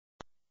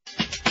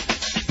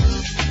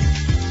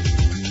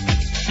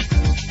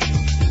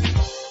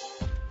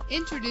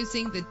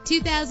Introducing the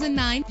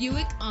 2009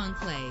 Buick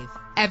Enclave.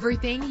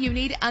 Everything you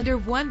need under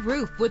one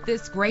roof with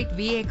this great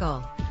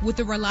vehicle. With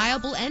a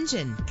reliable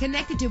engine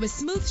connected to a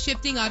smooth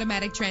shifting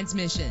automatic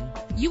transmission,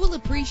 you will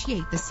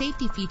appreciate the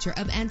safety feature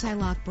of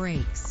anti-lock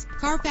brakes.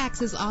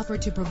 Carfax is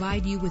offered to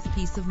provide you with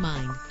peace of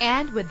mind.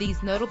 And with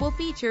these notable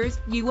features,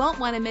 you won't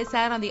want to miss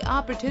out on the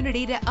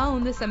opportunity to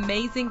own this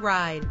amazing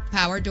ride.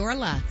 Power door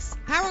locks,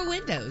 power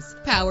windows,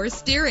 power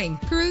steering,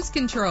 cruise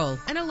control,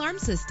 an alarm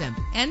system.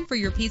 And for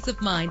your peace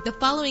of mind, the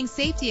following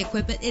safety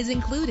equipment is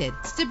included: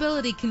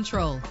 stability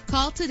control.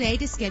 Call today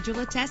to schedule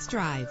a test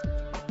drive.